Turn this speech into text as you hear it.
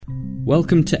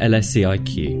Welcome to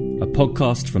LSEIQ, a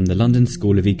podcast from the London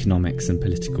School of Economics and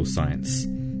Political Science,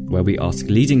 where we ask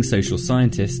leading social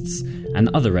scientists and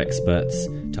other experts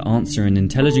to answer an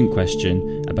intelligent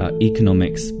question about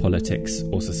economics, politics,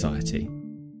 or society.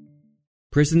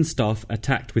 Prison staff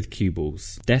attacked with cue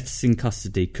balls. Deaths in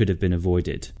custody could have been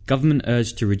avoided. Government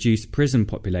urged to reduce prison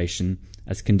population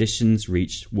as conditions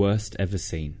reached worst ever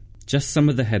seen. Just some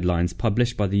of the headlines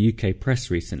published by the UK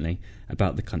press recently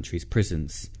about the country's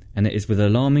prisons. And it is with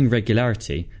alarming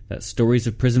regularity that stories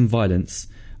of prison violence,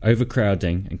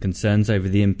 overcrowding and concerns over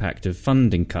the impact of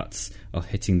funding cuts are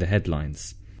hitting the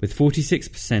headlines. With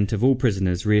 46% of all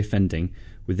prisoners reoffending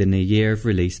within a year of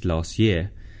release last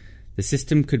year, the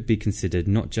system could be considered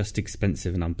not just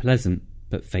expensive and unpleasant,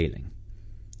 but failing.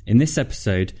 In this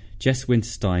episode, Jess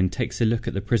Winterstein takes a look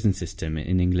at the prison system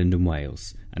in England and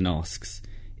Wales and asks,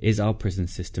 is our prison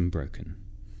system broken?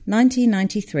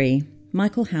 1993.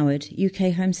 Michael Howard,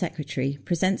 UK Home Secretary,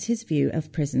 presents his view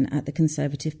of prison at the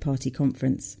Conservative Party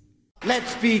conference.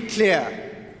 Let's be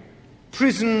clear.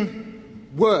 Prison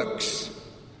works.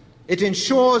 It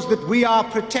ensures that we are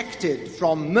protected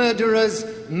from murderers,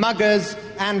 muggers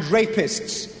and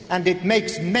rapists, and it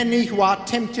makes many who are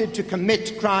tempted to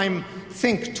commit crime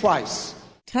think twice.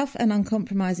 Tough and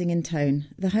uncompromising in tone,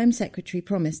 the Home Secretary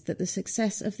promised that the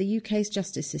success of the UK's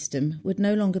justice system would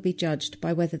no longer be judged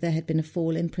by whether there had been a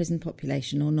fall in prison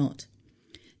population or not.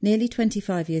 Nearly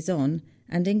 25 years on,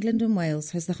 and England and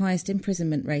Wales has the highest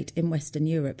imprisonment rate in Western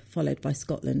Europe, followed by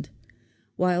Scotland.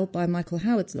 While, by Michael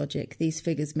Howard's logic, these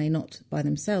figures may not by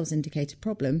themselves indicate a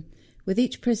problem, with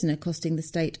each prisoner costing the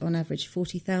state on average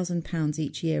 £40,000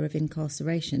 each year of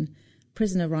incarceration,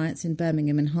 prisoner riots in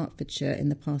Birmingham and Hertfordshire in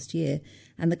the past year,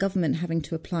 and the government having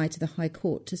to apply to the High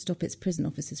Court to stop its prison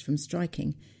officers from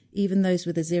striking, even those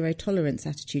with a zero-tolerance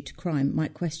attitude to crime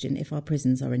might question if our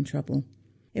prisons are in trouble.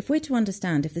 If we're to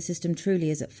understand if the system truly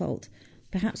is at fault,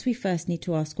 perhaps we first need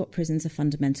to ask what prisons are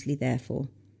fundamentally there for.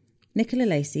 Nicola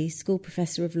Lacey, School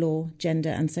Professor of Law, Gender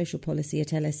and Social Policy at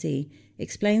LSE,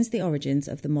 explains the origins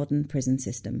of the modern prison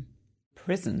system.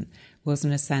 Prison was,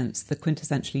 in a sense, the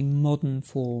quintessentially modern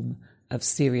form of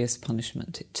serious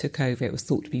punishment. It took over, it was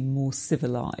thought to be more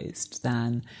civilised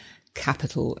than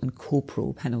capital and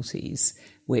corporal penalties,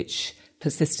 which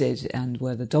persisted and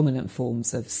were the dominant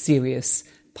forms of serious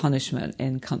punishment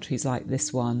in countries like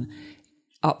this one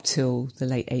up till the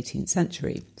late 18th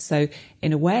century. So,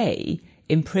 in a way,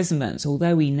 imprisonment,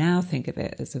 although we now think of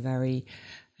it as a very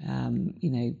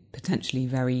potentially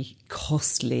very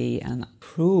costly and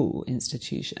cruel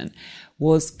institution,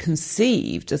 was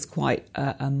conceived as quite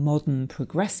a modern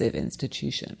progressive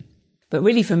institution. But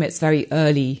really from its very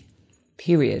early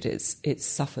period, it's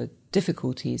suffered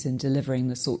difficulties in delivering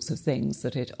the sorts of things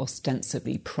that it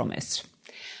ostensibly promised.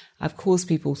 Of course,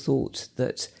 people thought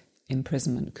that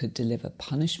imprisonment could deliver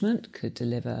punishment, could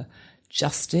deliver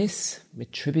justice,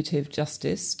 retributive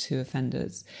justice to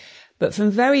offenders. But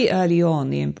from very early on,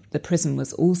 the prison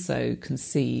was also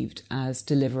conceived as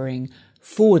delivering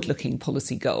forward-looking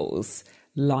policy goals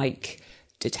like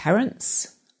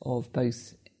deterrence of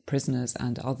both prisoners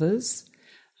and others,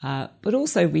 but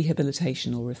also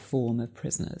rehabilitation or reform of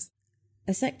prisoners.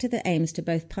 A sector that aims to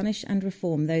both punish and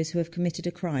reform those who have committed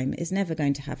a crime is never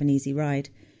going to have an easy ride.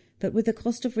 But with the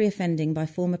cost of reoffending by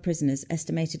former prisoners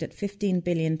estimated at £15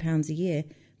 billion a year,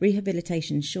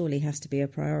 rehabilitation surely has to be a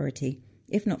priority.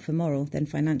 If not for moral, then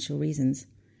financial reasons.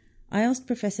 I asked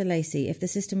Professor Lacey if the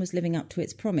system was living up to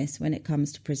its promise when it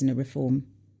comes to prisoner reform.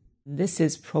 This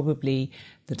is probably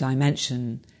the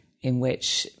dimension in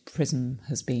which prison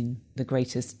has been the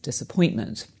greatest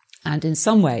disappointment. And in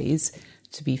some ways,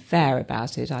 to be fair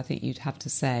about it, I think you'd have to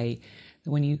say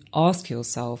that when you ask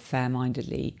yourself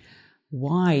fair-mindedly,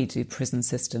 why do prison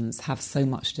systems have so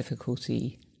much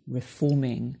difficulty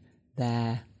reforming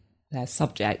their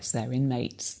subjects, their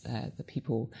inmates, the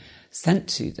people sent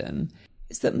to them,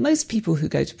 is that most people who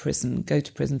go to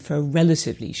prison for a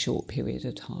relatively short period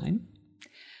of time.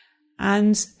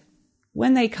 And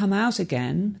when they come out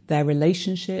again, their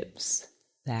relationships,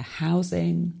 their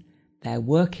housing, their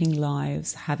working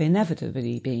lives have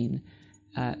inevitably been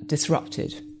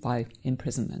disrupted by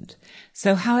imprisonment.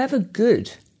 So however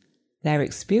good their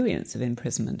experience of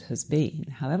imprisonment has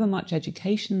been, however much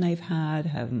education they've had,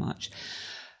 however much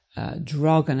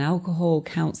drug and alcohol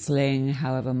counselling,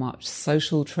 however much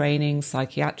social training,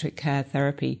 psychiatric care,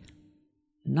 therapy,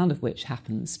 none of which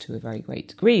happens to a very great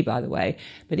degree, by the way.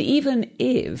 But even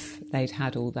if they'd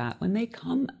had all that, when they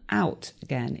come out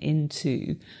again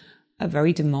into a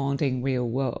very demanding real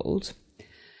world,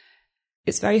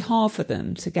 it's very hard for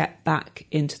them to get back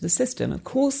into the system. Of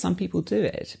course, some people do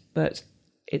it, but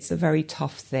it's a very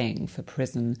tough thing for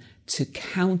prison to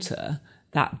counter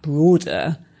that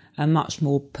broader and much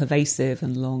more pervasive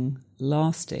and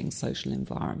long-lasting social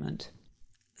environment.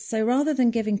 So rather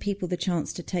than giving people the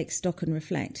chance to take stock and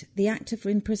reflect, the act of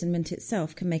imprisonment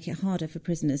itself can make it harder for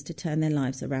prisoners to turn their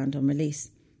lives around on release.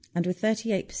 And with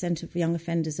 38% of young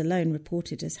offenders alone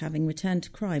reported as having returned to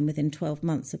crime within 12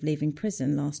 months of leaving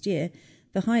prison last year,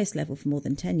 the highest level for more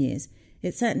than 10 years,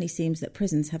 it certainly seems that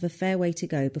prisons have a fair way to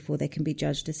go before they can be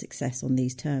judged a success on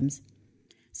these terms.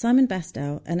 Simon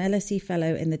Bastow, an LSE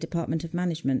Fellow in the Department of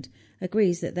Management,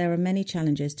 agrees that there are many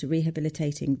challenges to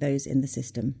rehabilitating those in the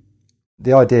system.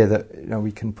 The idea that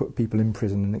we can put people in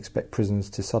prison and expect prisons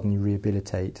to suddenly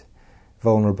rehabilitate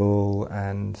vulnerable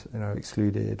and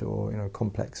excluded or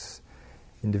complex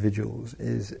individuals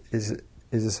is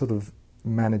a sort of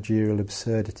managerial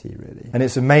absurdity, really. And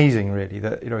it's amazing, really,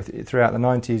 that throughout the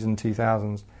 90s and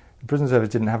 2000s, the prison service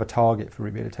didn't have a target for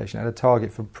rehabilitation. It had a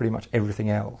target for pretty much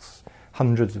everything else.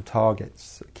 Hundreds of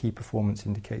targets, key performance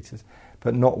indicators,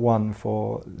 but not one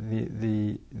for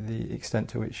the extent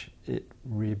to which it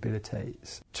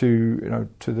rehabilitates. To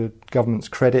the government's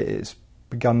credit, it's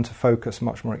begun to focus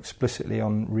much more explicitly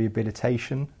on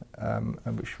rehabilitation,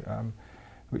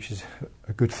 which is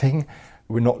a good thing.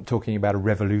 We're not talking about a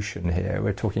revolution here.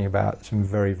 We're talking about some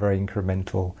very, very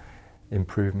incremental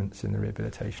improvements in the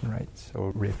rehabilitation rates,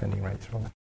 or reoffending rates,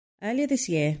 rather. Earlier this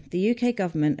year, the UK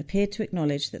government appeared to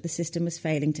acknowledge that the system was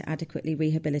failing to adequately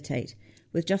rehabilitate,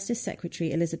 with Justice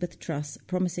Secretary Elizabeth Truss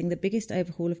promising the biggest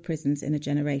overhaul of prisons in a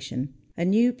generation. A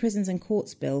new Prisons and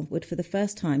Courts Bill would for the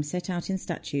first time set out in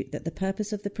statute that the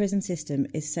purpose of the prison system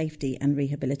is safety and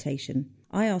rehabilitation.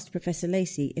 I asked Professor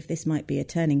Lacey if this might be a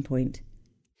turning point.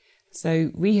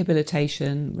 So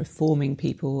rehabilitation, reforming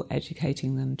people,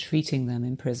 educating them, treating them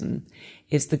in prison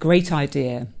is the great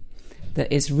idea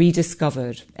that is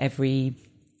rediscovered every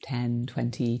 10,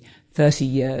 20, 30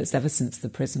 years ever since the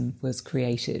prison was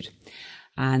created.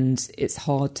 And it's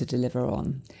hard to deliver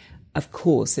on. Of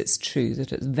course, it's true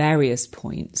that at various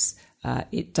points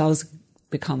it does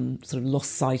become sort of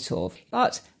lost sight of.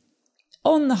 But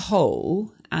on the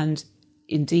whole, and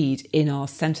indeed in our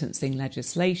sentencing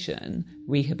legislation,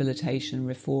 rehabilitation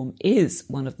reform is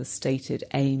one of the stated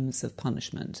aims of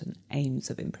punishment and aims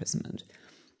of imprisonment.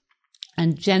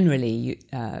 And generally,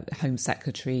 Home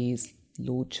Secretaries,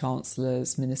 Lord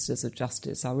Chancellors, Ministers of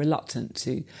Justice are reluctant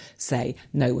to say,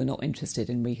 no, we're not interested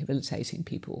in rehabilitating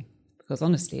people. Because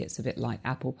honestly, it's a bit like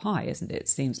apple pie, isn't it? It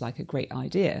seems like a great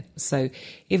idea. So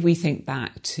if we think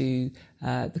back to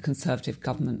the Conservative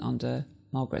government under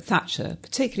Margaret Thatcher,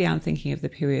 particularly I'm thinking of the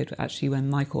period actually when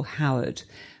Michael Howard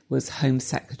was Home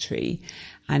Secretary,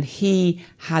 and he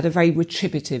had a very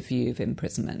retributive view of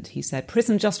imprisonment. He said,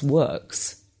 prison just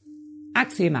works.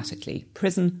 Axiomatically,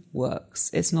 prison works.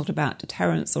 It's not about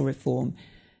deterrence or reform.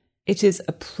 It is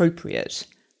appropriate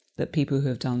that people who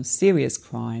have done serious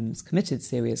crimes, committed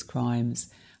serious crimes,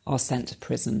 are sent to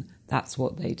prison. That's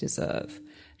what they deserve.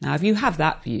 Now, if you have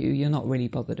that view, you're not really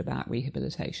bothered about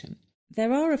rehabilitation.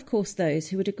 There are, of course, those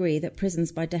who would agree that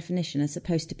prisons by definition are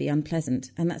supposed to be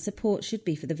unpleasant and that support should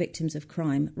be for the victims of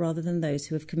crime rather than those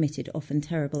who have committed often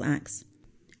terrible acts.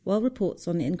 While reports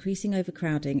on increasing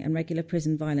overcrowding and regular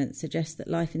prison violence suggest that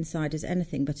life inside is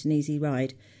anything but an easy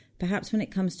ride, perhaps when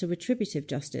it comes to retributive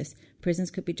justice,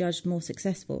 prisons could be judged more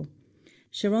successful.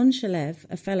 Sharon Shalev,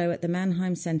 a fellow at the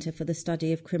Mannheim Centre for the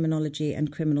Study of Criminology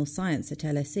and Criminal Science at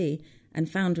LSE and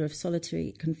founder of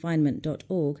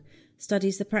solitaryconfinement.org,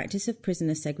 studies the practice of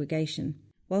prisoner segregation.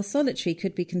 While solitary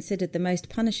could be considered the most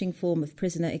punishing form of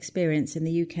prisoner experience in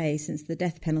the UK since the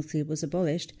death penalty was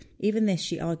abolished, even this,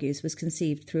 she argues, was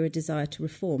conceived through a desire to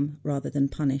reform rather than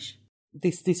punish.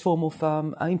 This form of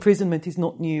imprisonment is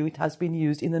not new. It has been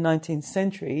used in the 19th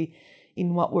century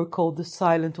in what were called the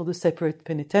silent or the separate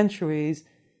penitentiaries.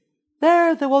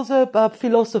 There was a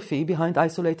philosophy behind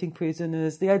isolating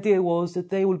prisoners. The idea was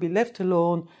that they will be left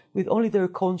alone with only their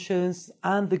conscience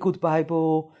and the good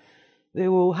Bible. They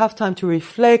will have time to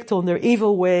reflect on their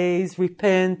evil ways,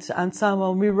 repent, and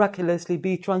somehow miraculously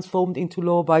be transformed into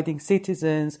law-abiding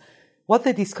citizens. What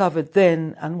they discovered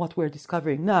then and what we're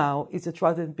discovering now is that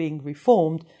rather than being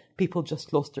reformed, people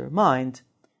just lost their mind.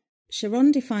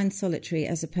 Sharon defines solitary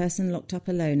as a person locked up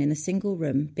alone in a single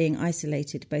room, being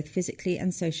isolated both physically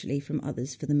and socially from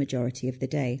others for the majority of the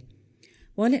day.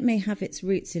 While it may have its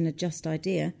roots in a just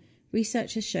idea,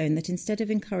 research has shown that instead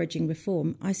of encouraging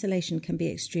reform, isolation can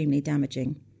be extremely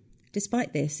damaging.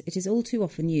 Despite this, it is all too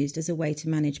often used as a way to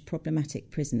manage problematic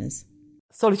prisoners.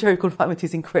 Solitary confinement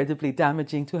is incredibly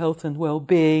damaging to health and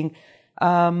well-being.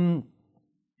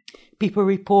 People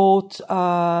report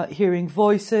hearing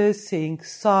voices, seeing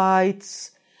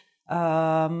sights,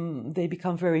 They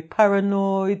become very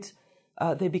paranoid.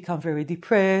 They become very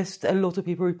depressed. A lot of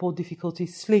people report difficulty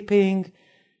sleeping,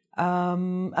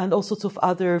 and all sorts of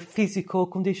other physical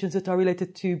conditions that are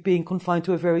related to being confined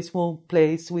to a very small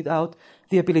place without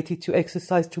the ability to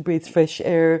exercise, to breathe fresh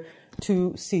air,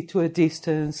 to see to a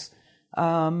distance.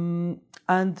 For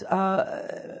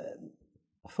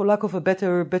lack of a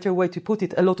better way to put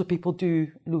it, a lot of people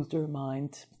do lose their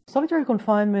mind. Solitary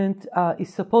confinement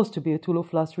is supposed to be a tool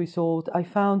of last resort. I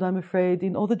found, I'm afraid,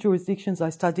 in all the jurisdictions I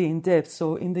study in depth,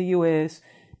 so in the US,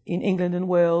 in England and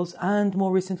Wales, and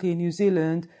more recently in New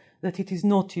Zealand, that it is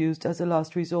not used as a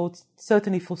last resort.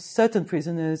 Certainly for certain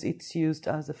prisoners, it's used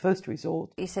as a first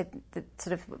resort. You said that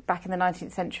sort of back in the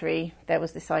 19th century, there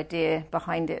was this idea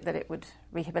behind it that it would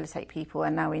rehabilitate people,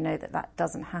 and now we know that that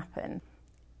doesn't happen.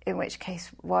 In which case,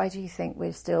 why do you think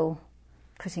we're still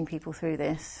putting people through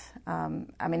this?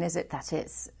 I mean, is it that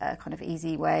it's a kind of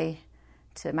easy way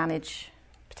to manage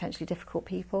potentially difficult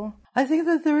people? I think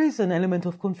that there is an element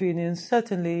of convenience,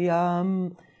 certainly.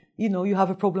 You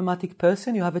have a problematic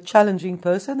person, you have a challenging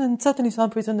person, and certainly some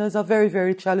prisoners are very,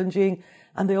 very challenging,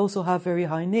 and they also have very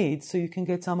high needs. So you can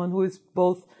get someone who is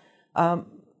both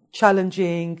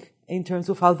challenging in terms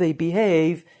of how they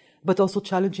behave, but also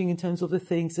challenging in terms of the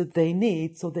things that they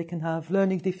need. So they can have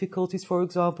learning difficulties, for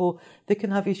example. They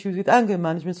can have issues with anger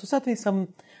management. So certainly some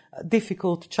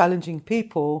difficult, challenging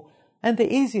people. And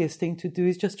the easiest thing to do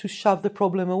is just to shove the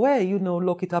problem away,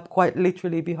 lock it up quite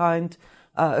literally behind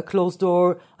a closed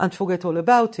door and forget all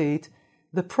about it.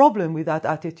 The problem with that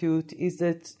attitude is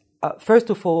that,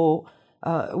 first of all,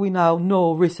 we now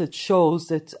know research shows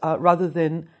that rather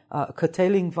than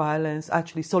curtailing violence,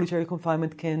 actually solitary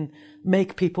confinement can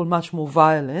make people much more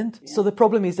violent. Yeah. So the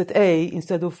problem is that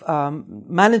instead of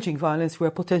managing violence,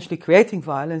 we're potentially creating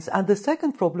violence. And the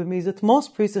second problem is that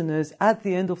most prisoners at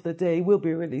the end of the day will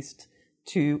be released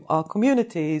to our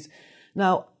communities.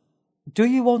 Now, do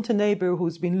you want a neighbor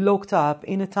who's been locked up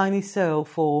in a tiny cell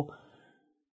for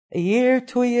a year,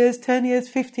 2 years, 10 years,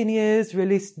 15 years,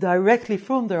 released directly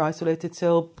from their isolated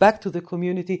cell back to the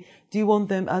community? Do you want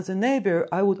them as a neighbour?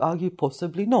 I would argue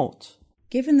possibly not.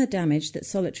 Given the damage that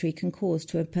solitary can cause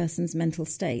to a person's mental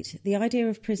state, the idea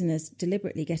of prisoners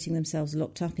deliberately getting themselves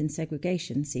locked up in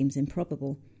segregation seems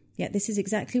improbable. Yet this is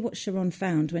exactly what Sharon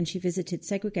found when she visited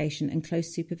segregation and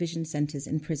close supervision centres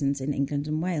in prisons in England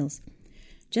and Wales.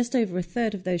 Just over a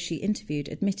third of those she interviewed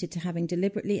admitted to having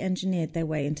deliberately engineered their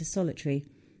way into solitary.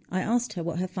 I asked her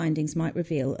what her findings might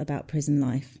reveal about prison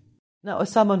life. Now,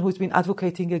 as someone who's been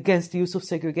advocating against the use of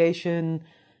segregation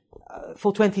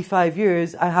for 25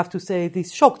 years, I have to say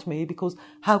this shocked me, because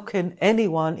how can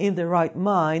anyone in their right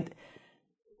mind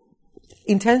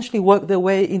intentionally work their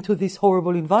way into this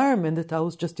horrible environment that I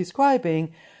was just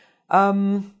describing?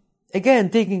 Again,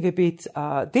 digging a bit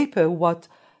deeper,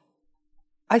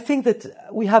 I think that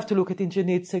we have to look at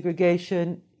engineered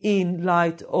segregation in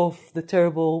light of the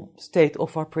terrible state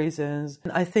of our prisons.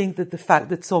 And I think that the fact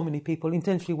that so many people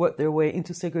intentionally work their way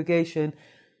into segregation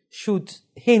should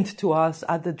hint to us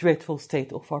at the dreadful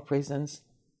state of our prisons.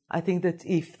 I think that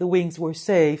if the wings were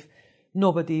safe,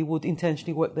 nobody would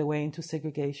intentionally work their way into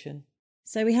segregation.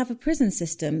 So we have a prison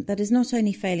system that is not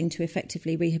only failing to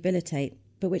effectively rehabilitate,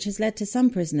 but which has led to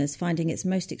some prisoners finding its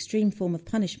most extreme form of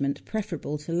punishment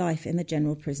preferable to life in the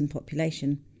general prison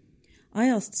population. I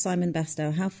asked Simon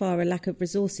Bastow how far a lack of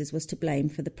resources was to blame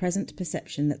for the present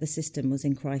perception that the system was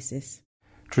in crisis.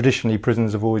 Traditionally,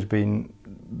 prisons have always been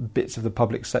bits of the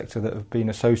public sector that have been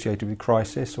associated with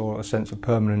crisis or a sense of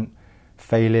permanent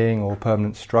failing or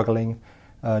permanent struggling,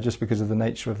 just because of the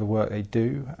nature of the work they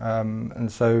do. And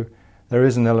so there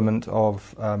is an element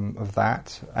of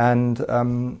that, and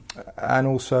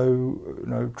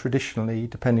also, traditionally,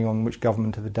 depending on which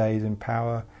government of the day is in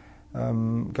power,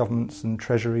 governments and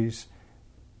treasuries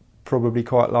probably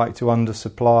quite like to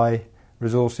undersupply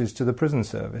resources to the prison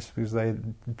service, because they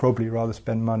probably rather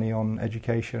spend money on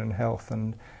education and health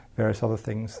and various other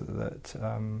things that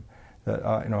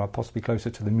are possibly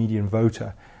closer to the median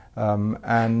voter.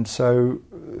 And so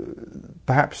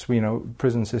perhaps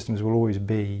prison systems will always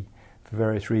be, for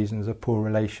various reasons, a poor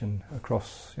relation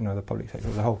across the public sector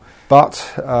as a whole. But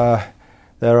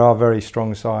there are very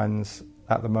strong signs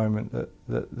at the moment that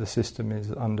the system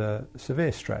is under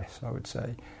severe stress, I would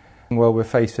say. Well, we're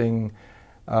facing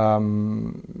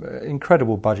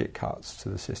incredible budget cuts to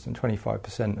the system.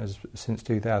 25% since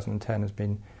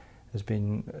 2010 has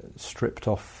been stripped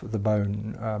off the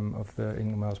bone of the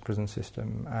England and Wales prison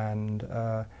system, and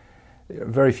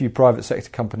very few private sector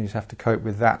companies have to cope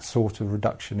with that sort of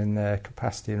reduction in their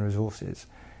capacity and resources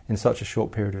in such a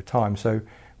short period of time. So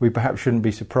we perhaps shouldn't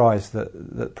be surprised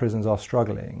that prisons are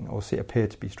struggling or appear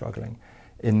to be struggling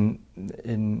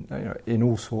in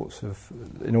all sorts of,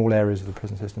 in all areas of the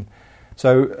prison system.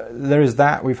 So there is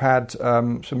that. We've had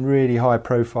some really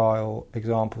high-profile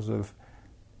examples of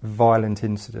violent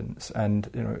incidents and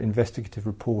investigative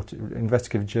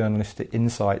journalistic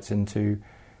insights into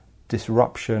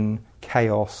disruption,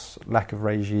 chaos, lack of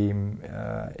regime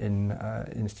in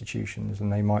institutions,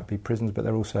 and they might be prisons, but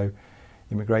they're also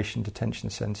immigration detention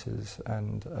centres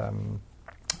and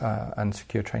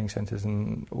secure training centres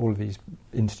and all of these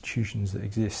institutions that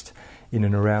exist in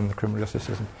and around the criminal justice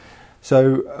system.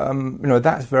 So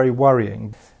that's very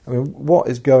worrying. I mean, what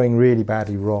is going really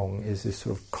badly wrong is this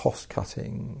sort of cost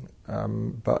cutting,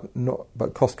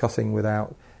 but cost cutting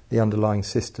without the underlying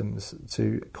systems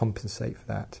to compensate for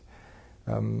that.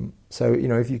 So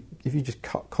if you just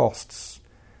cut costs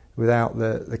without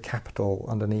the capital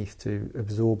underneath to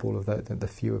absorb all of the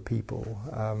fewer people,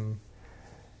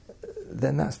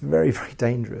 then that's very, very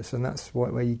dangerous, and that's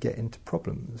where you get into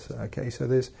problems. Okay, so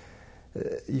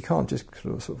you can't just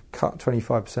sort of cut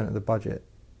 25% of the budget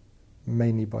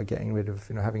mainly by getting rid of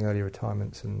having early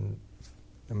retirements, and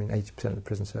 80% of the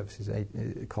prison services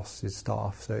it costs is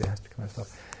staff, so it has to come out of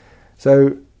staff.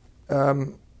 So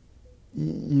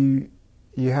you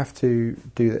have to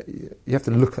do that. You have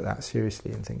to look at that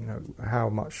seriously and think, how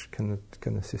much can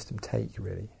the system take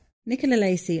really? Nicola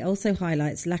Lacey also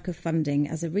highlights lack of funding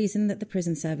as a reason that the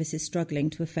prison service is struggling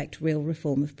to effect real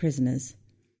reform of prisoners.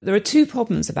 There are two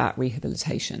problems about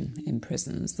rehabilitation in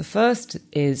prisons. The first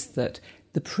is that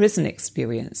the prison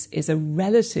experience is a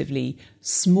relatively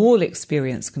small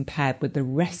experience compared with the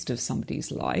rest of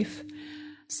somebody's life.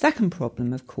 Second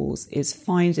problem, of course, is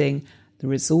finding the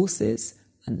resources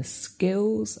and the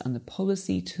skills and the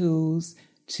policy tools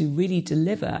to really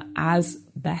deliver as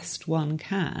best one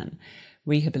can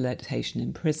rehabilitation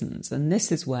in prisons. And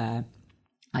this is where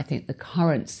I think the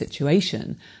current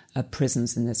situation of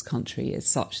prisons in this country is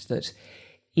such that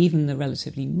even the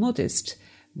relatively modest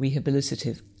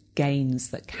rehabilitative gains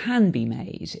that can be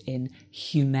made in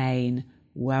humane,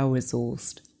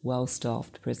 well-resourced,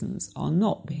 well-staffed prisons are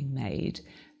not being made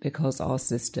because our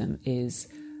system is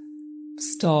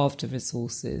starved of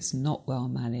resources, not well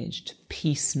managed,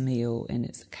 piecemeal in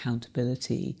its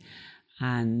accountability,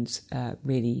 and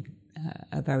really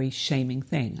a very shaming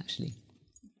thing, actually.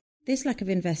 This lack of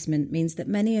investment means that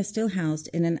many are still housed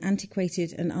in an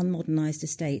antiquated and unmodernised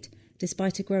estate,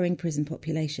 despite a growing prison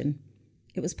population.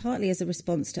 It was partly as a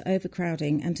response to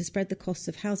overcrowding and to spread the costs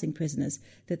of housing prisoners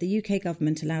that the UK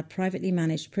government allowed privately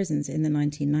managed prisons in the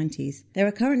 1990s. There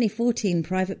are currently 14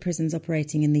 private prisons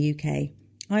operating in the UK.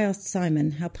 I asked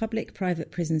Simon how public-private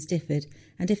prisons differed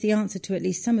and if the answer to at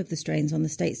least some of the strains on the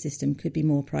state system could be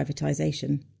more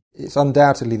privatisation. It's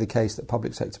undoubtedly the case that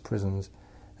public sector prisons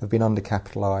have been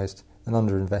undercapitalised and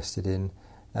underinvested in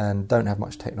and don't have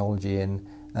much technology in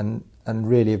and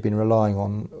really have been relying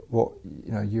on what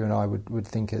you and I would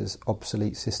think as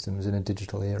obsolete systems in a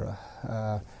digital era.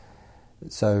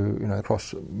 So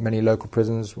across many local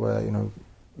prisons where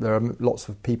there are lots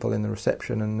of people in the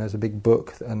reception and there's a big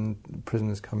book and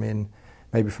prisoners come in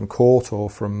maybe from court or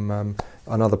from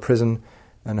another prison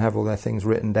and have all their things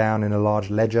written down in a large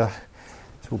ledger.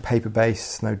 It's all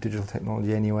paper-based, no digital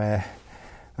technology anywhere.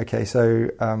 Okay, so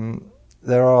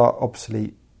there are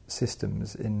obsolete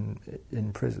systems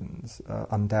in prisons,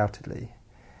 undoubtedly.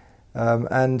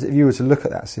 And if you were to look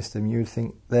at that system, you would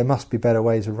think there must be better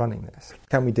ways of running this.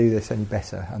 Can we do this any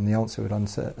better? And the answer would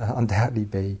undoubtedly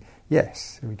be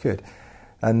yes, we could.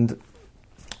 And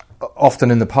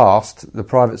often in the past, the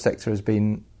private sector has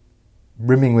been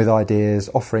brimming with ideas,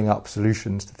 offering up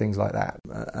solutions to things like that.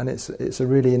 And it's a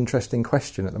really interesting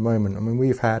question at the moment. I mean,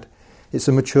 it's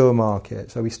a mature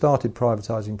market. So we started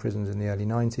privatising prisons in the early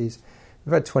 90s.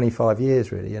 We've had 25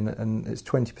 years, really, and it's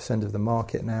 20% of the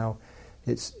market now.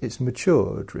 It's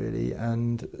matured, really,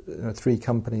 and 3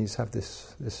 companies have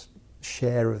this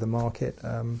share of the market.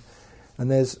 And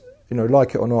there's,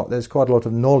 like it or not, there's quite a lot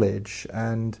of knowledge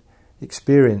and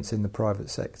experience in the private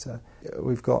sector.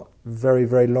 We've got very,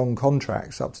 very long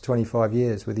contracts, up to 25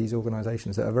 years, with these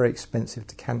organisations that are very expensive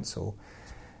to cancel.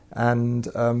 And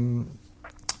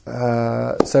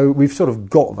so we've sort of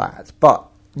got that. But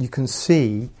you can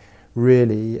see,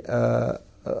 really, a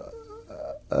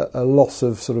loss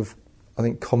of sort of, I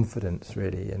think, confidence,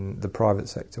 really, in the private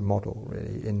sector model,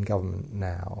 really, in government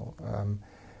now,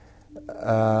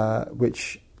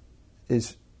 which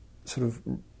is sort of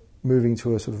moving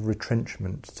to a sort of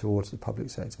retrenchment towards the public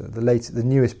sector. The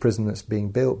newest prison that's being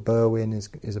built, Berwyn,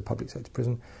 is a public sector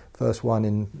prison, first one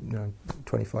in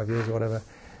 25 years or whatever,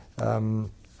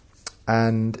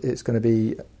 and it's going to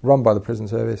be run by the prison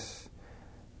service,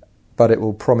 but it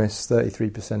will promise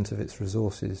 33% of its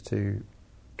resources to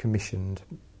commissioned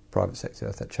private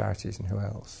sector charities and who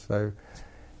else. So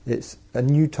it's a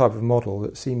new type of model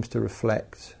that seems to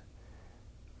reflect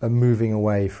a moving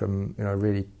away from,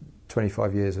 really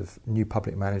 25 years of new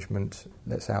public management.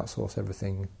 Let's outsource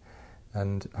everything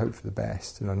and hope for the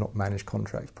best, not manage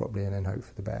contracts properly and then hope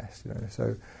for the best.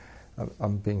 So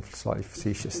I'm being slightly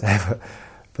facetious there,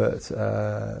 but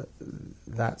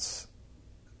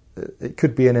it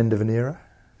could be an end of an era.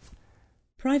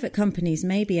 Private companies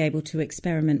may be able to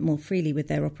experiment more freely with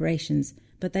their operations,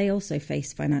 but they also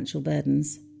face financial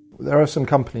burdens. There are some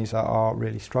companies that are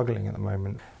really struggling at the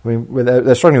moment. I mean,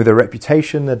 they're struggling with their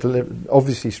reputation. They're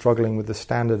obviously struggling with the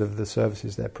standard of the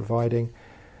services they're providing.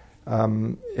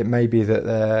 It may be that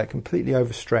they're completely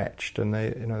overstretched, and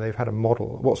they've had a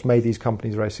model. What's made these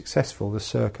companies very successful, the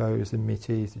Sercos, the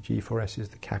MITIs, the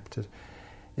G4Ss, the Captas,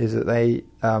 is that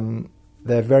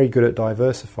they're very good at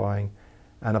diversifying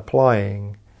and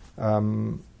applying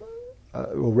or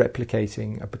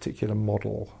replicating a particular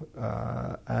model,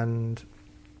 and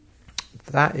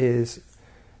that it's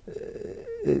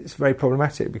very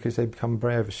problematic because they become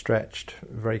very overstretched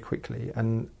very quickly.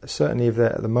 And certainly if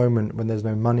they're at the moment when there's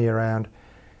no money around,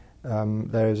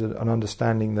 there's an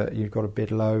understanding that you've got to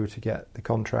bid low to get the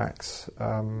contracts.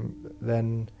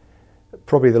 Then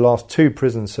probably the last 2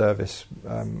 prison service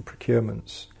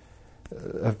procurements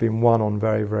have been won on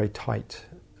very, very tight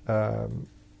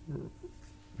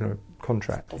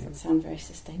contract. Doesn't sound very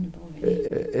sustainable, really.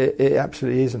 It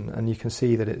absolutely isn't, and you can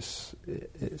see that it's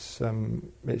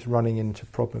running into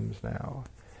problems now,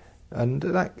 and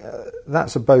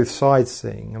that's a both sides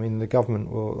thing. I mean, the government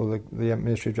or the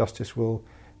Ministry of Justice will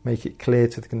make it clear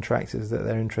to the contractors that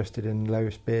they're interested in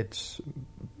lowest bids,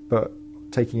 but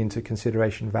taking into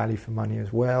consideration value for money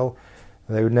as well.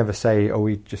 They would never say, "Oh,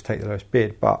 we just take the lowest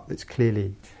bid," but it's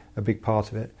clearly a big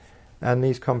part of it. And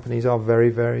these companies are very,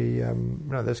 very.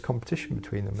 There's competition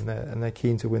between them, and they're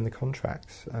keen to win the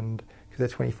contracts, and because they're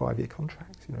 25-year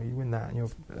contracts, you win that, and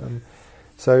you're.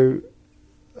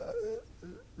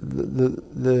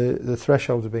 The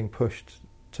thresholds are being pushed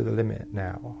to the limit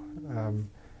now,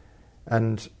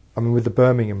 and I mean, with the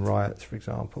Birmingham riots, for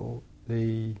example,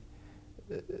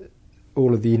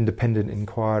 all of the independent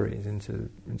inquiries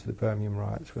into the Birmingham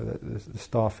riots, where the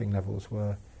staffing levels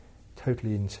were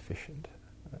totally insufficient.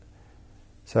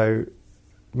 So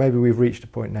maybe we've reached a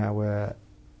point now where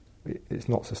it's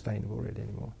not sustainable really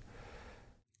anymore.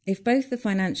 If both the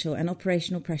financial and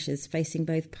operational pressures facing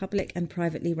both public and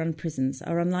privately run prisons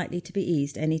are unlikely to be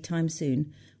eased any time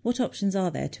soon, what options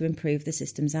are there to improve the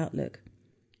system's outlook?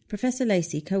 Professor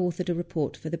Lacey co-authored a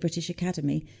report for the British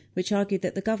Academy which argued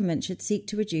that the government should seek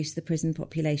to reduce the prison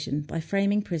population by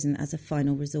framing prison as a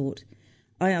final resort.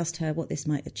 I asked her what this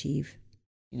might achieve.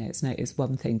 It's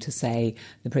one thing to say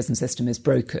the prison system is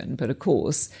broken, but of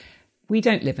course we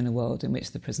don't live in a world in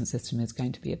which the prison system is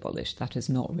going to be abolished. That is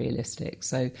not realistic.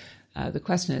 So the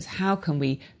question is, how can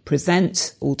we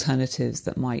present alternatives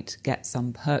that might get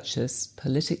some purchase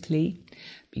politically,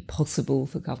 be possible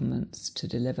for governments to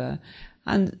deliver,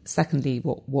 and secondly,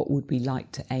 what would we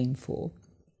like to aim for?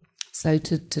 So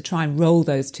to try and roll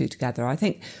those two together, I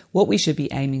think what we should be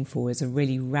aiming for is a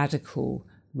really radical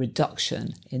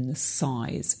reduction in the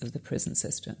size of the prison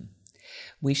system.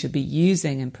 We should be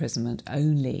using imprisonment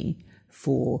only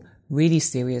for really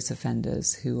serious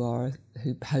offenders who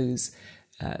pose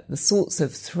the sorts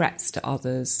of threats to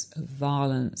others, of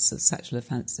violence, of sexual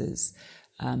offences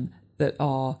that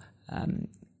are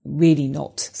really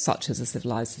not such as a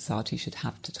civilised society should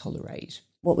have to tolerate.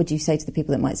 What would you say to the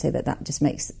people that might say that just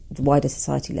makes the wider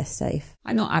society less safe?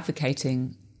 I'm not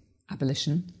advocating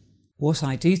abolition. What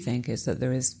I do think is that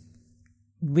there is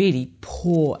really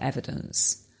poor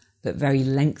evidence that very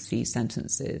lengthy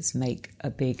sentences make a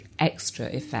big extra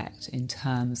effect in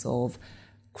terms of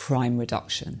crime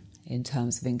reduction, in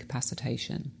terms of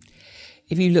incapacitation.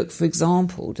 If you look, for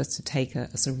example, just to take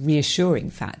a sort of reassuring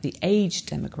fact, the age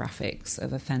demographics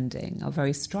of offending are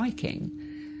very striking.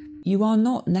 You are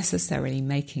not necessarily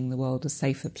making the world a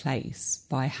safer place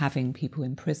by having people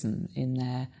in prison in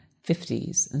their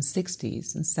 50s and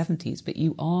 60s and 70s, but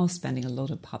you are spending a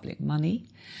lot of public money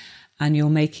and you're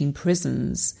making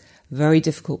prisons very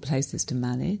difficult places to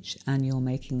manage, and you're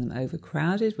making them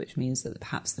overcrowded, which means that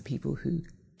perhaps the people who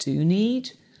do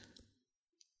need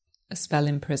a spell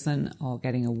in prison are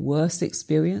getting a worse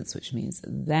experience, which means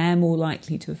that they're more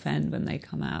likely to offend when they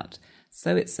come out.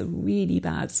 So it's a really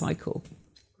bad cycle.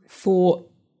 For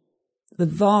the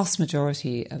vast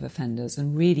majority of offenders,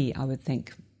 and really I would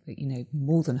think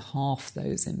more than half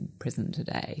those in prison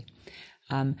today,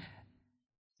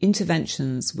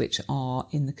 interventions which are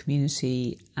in the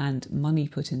community and money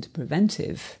put into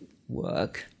preventive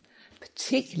work,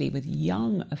 particularly with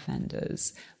young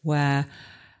offenders, where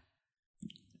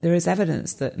there is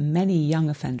evidence that many young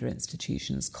offender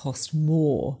institutions cost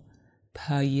more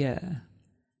per year,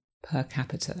 per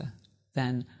capita,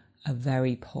 than a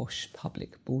very posh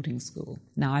public boarding school.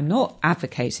 Now, I'm not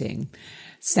advocating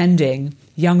sending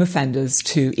young offenders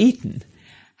to Eton.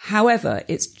 However,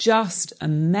 it's just a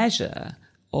measure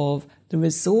of the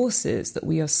resources that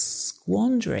we are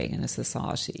squandering in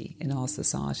our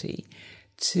society,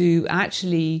 to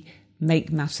actually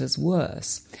make matters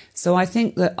worse. So I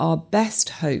think that our best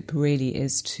hope really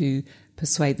is to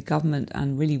persuade the government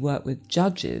and really work with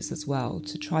judges as well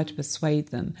to try to persuade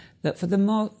them that for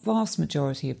the vast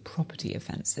majority of property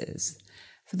offences,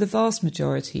 for the vast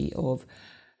majority of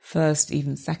first,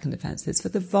 even second offences, for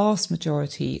the vast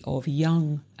majority of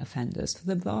young offenders, for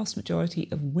the vast majority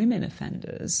of women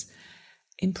offenders,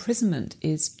 imprisonment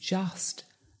is just,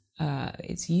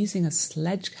 it's using a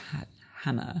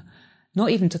sledgehammer, not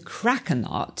even to crack a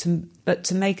nut, but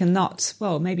to make a nut.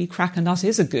 Well, maybe crack a nut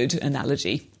is a good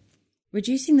analogy.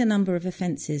 Reducing the number of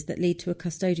offences that lead to a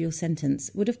custodial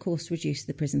sentence would of course reduce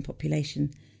the prison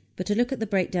population, but a look at the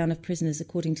breakdown of prisoners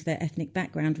according to their ethnic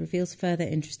background reveals further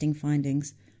interesting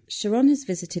findings. Sharon has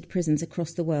visited prisons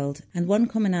across the world, and one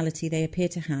commonality they appear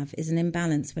to have is an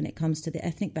imbalance when it comes to the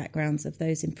ethnic backgrounds of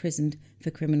those imprisoned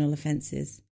for criminal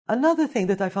offences. Another thing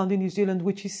that I found in New Zealand,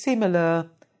 which is similar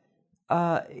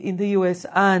in the US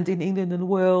and in England and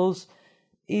Wales,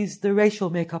 is the racial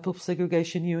makeup of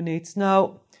segregation units.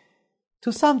 Now,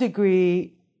 to some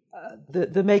degree,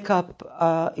 the makeup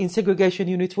in segregation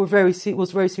units was very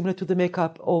similar to the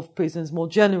makeup of prisons more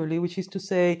generally, which is to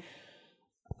say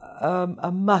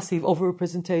a massive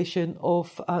overrepresentation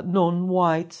of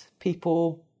non-white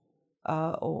people,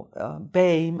 or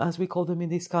BAME, as we call them in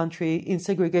this country, in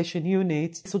segregation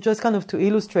units. So just kind of to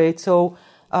illustrate, so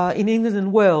in England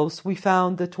and Wales, we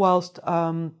found that whilst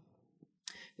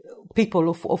people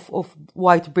of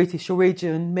white British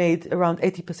origin made around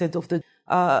 80% of the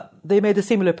they made a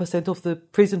similar percent of the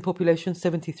prison population,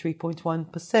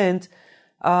 73.1%,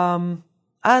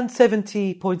 and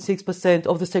 70.6%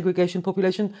 of the segregation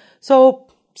population. So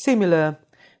similar.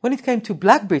 When it came to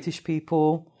black British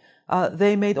people,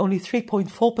 they made only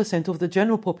 3.4% of the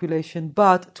general population,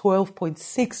 but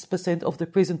 12.6% of the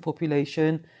prison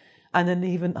population, and an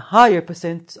even higher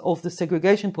percent of the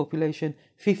segregation population,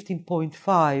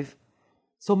 15.5%.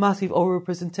 So massive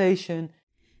overrepresentation.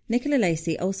 Nicola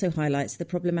Lacey also highlights the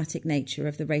problematic nature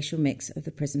of the racial mix of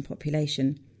the prison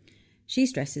population. She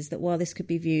stresses that while this could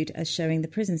be viewed as showing the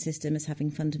prison system as having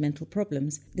fundamental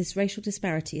problems, this racial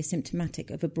disparity is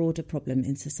symptomatic of a broader problem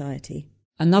in society.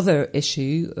 Another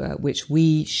issue which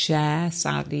we share,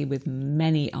 sadly, with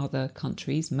many other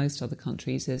countries, most other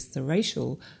countries, is the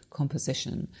racial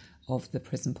composition of the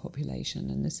prison population.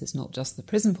 And this is not just the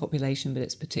prison population, but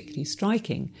it's particularly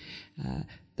striking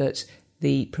that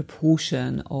the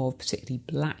proportion of particularly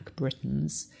black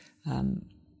Britons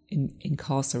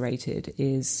incarcerated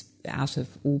is out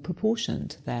of all proportion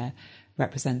to their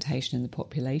representation in the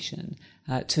population,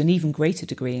 to an even greater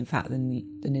degree, in fact, than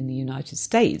in the United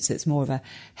States. It's more of a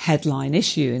headline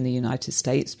issue in the United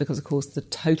States because, of course, the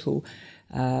total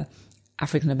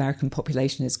African-American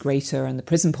population is greater and the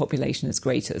prison population is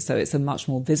greater, so it's a much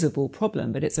more visible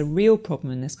problem. But it's a real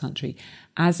problem in this country,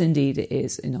 as indeed it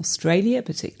is in Australia,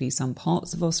 particularly some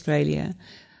parts of Australia,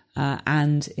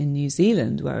 and in New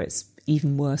Zealand, where it's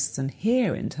even worse than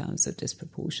here in terms of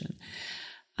disproportion.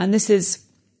 And this is,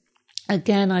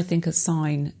 again, I think, a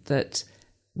sign that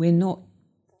we're not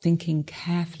thinking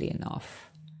carefully enough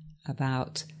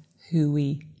about who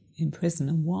we imprison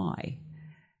and why.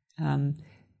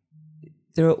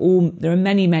 There are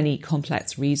many, many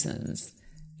complex reasons,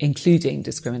 including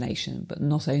discrimination, but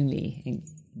not only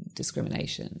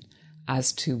discrimination,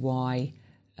 as to why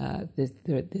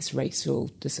this racial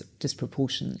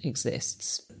disproportion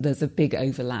exists. There's a big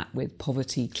overlap with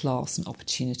poverty, class and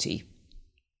opportunity.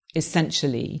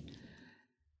 Essentially,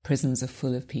 prisons are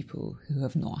full of people who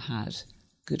have not had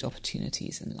good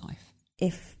opportunities in life.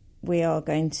 If we are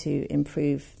going to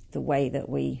improve the way that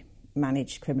we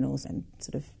manage criminals and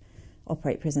sort of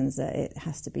operate prisons, that it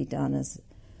has to be done as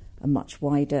a much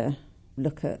wider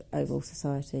look at overall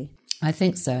society. I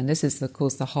think so, and this is, of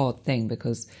course, the hard thing,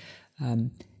 because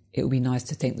it would be nice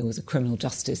to think there was a criminal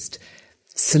justice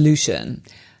solution,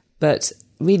 but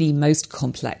really most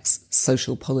complex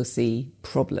social policy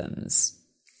problems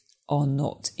are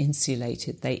not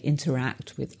insulated. They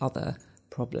interact with other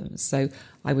problems. So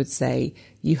I would say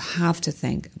you have to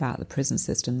think about the prison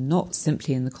system not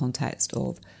simply in the context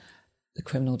of the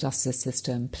criminal justice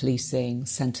system, policing,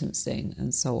 sentencing,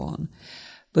 and so on,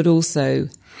 but also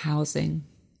housing,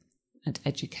 and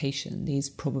education. These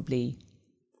probably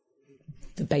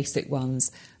the basic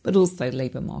ones, but also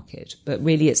labour market. But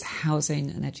really it's housing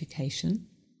and education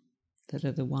that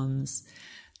are the ones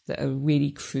that are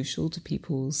really crucial to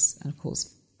people's, and of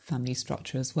course, family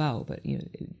structure as well. But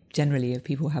generally, if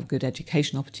people have good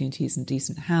education opportunities and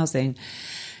decent housing,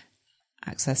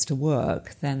 access to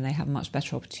work, then they have a much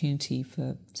better opportunity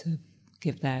to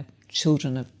give their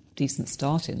children a decent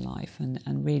start in life.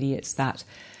 And really it's that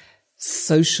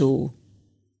social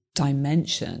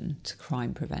dimension to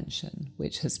crime prevention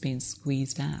which has been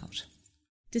squeezed out.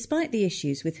 Despite the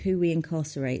issues with who we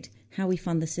incarcerate, how we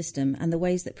fund the system and the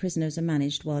ways that prisoners are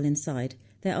managed while inside,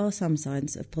 there are some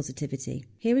signs of positivity.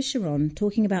 Here is Sharon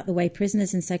talking about the way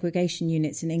prisoners in segregation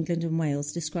units in England and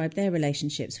Wales describe their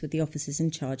relationships with the officers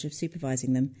in charge of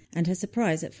supervising them, and her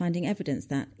surprise at finding evidence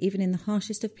that, even in the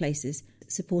harshest of places,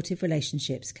 supportive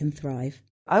relationships can thrive.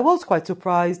 I was quite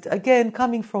surprised, again,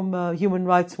 coming from a human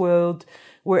rights world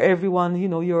where everyone,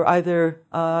 you're either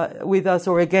with us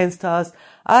or against us.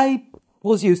 I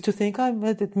was used to think, I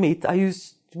admit,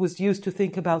 was used to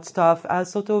think about stuff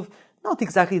as sort of not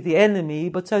exactly the enemy,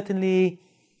 but certainly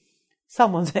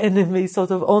someone's enemy,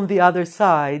 sort of on the other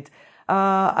side.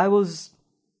 I was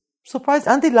surprised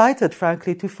and delighted,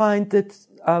 frankly, to find that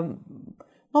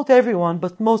not everyone,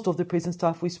 but most of the prison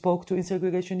staff we spoke to in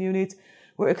segregation units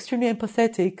were extremely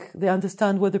empathetic. They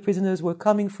understand where the prisoners were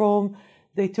coming from.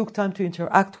 They took time to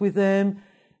interact with them.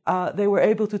 They were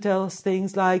able to tell us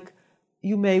things like,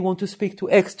 you may want to speak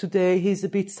to X today. He's a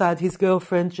bit sad. His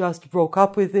girlfriend just broke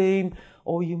up with him.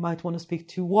 Or you might want to speak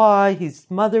to Y. His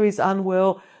mother is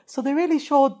unwell. So they really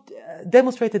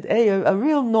demonstrated a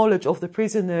real knowledge of the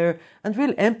prisoner and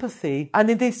real empathy. And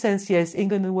in this sense, yes,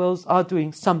 England and Wales are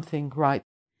doing something right.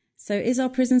 So is our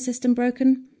prison system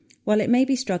broken? While it may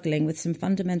be struggling with some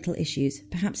fundamental issues,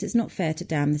 perhaps it's not fair to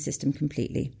damn the system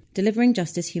completely. Delivering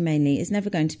justice humanely is never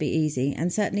going to be easy,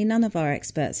 and certainly none of our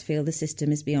experts feel the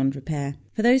system is beyond repair.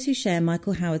 For those who share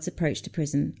Michael Howard's approach to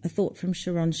prison, a thought from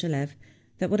Sharon Shalev,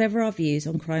 that whatever our views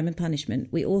on crime and punishment,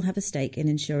 we all have a stake in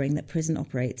ensuring that prison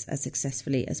operates as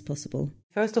successfully as possible.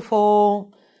 First of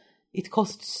all, it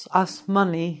costs us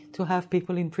money to have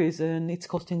people in prison. It's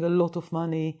costing a lot of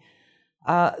money.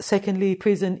 Secondly,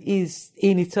 prison is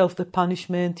in itself the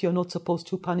punishment. You're not supposed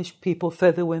to punish people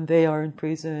further when they are in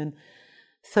prison.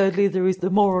 Thirdly, there is the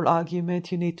moral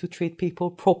argument. You need to treat people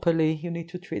properly. You need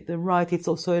to treat them right. It's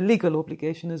also a legal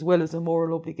obligation as well as a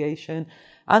moral obligation.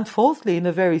 And fourthly, in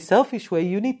a very selfish way,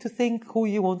 you need to think who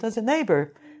you want as a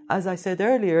neighbor. As I said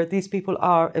earlier, these people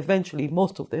are eventually,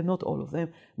 most of them, not all of them,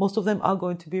 most of them are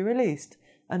going to be released.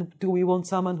 And do we want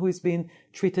someone who is being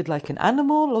treated like an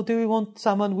animal, or do we want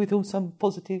someone with whom some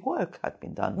positive work had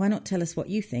been done? Why not tell us what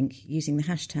you think using the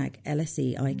hashtag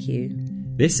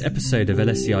LSEIQ? This episode of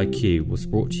LSEIQ was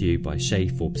brought to you by Shay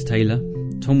Forbes-Taylor,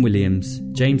 Tom Williams,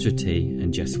 James Ratty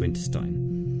and Jess Winterstein,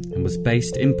 and was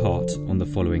based in part on the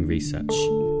following research: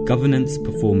 Governance,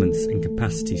 Performance and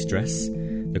Capacity Stress,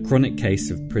 The Chronic Case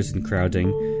of Prison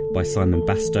Crowding by Simon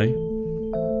Bastow,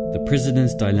 The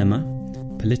Prisoner's Dilemma,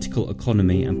 Political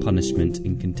Economy and Punishment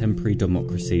in Contemporary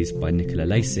Democracies by Nicola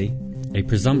Lacey, A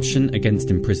Presumption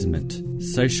Against Imprisonment,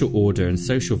 Social Order and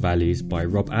Social Values by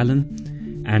Rob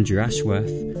Allen, Andrew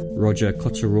Ashworth, Roger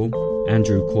Cotterill,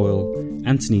 Andrew Coyle,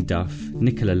 Anthony Duff,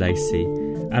 Nicola Lacey,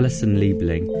 Alison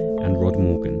Liebling and Rod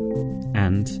Morgan,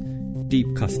 and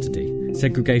Deep Custody,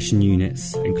 Segregation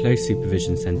Units and Close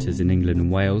Supervision Centres in England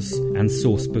and Wales, and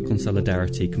Sourcebook on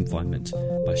Solidarity Confinement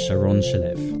by Sharon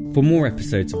Shalev. For more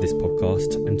episodes of this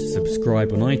podcast and to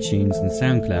subscribe on iTunes and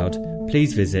SoundCloud,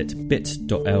 please visit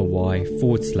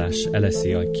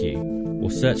bit.ly/LSEIQ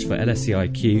or search for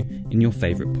LSEIQ in your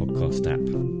favourite podcast app.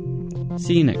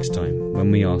 See you next time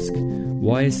when we ask,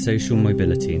 why is social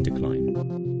mobility in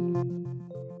decline?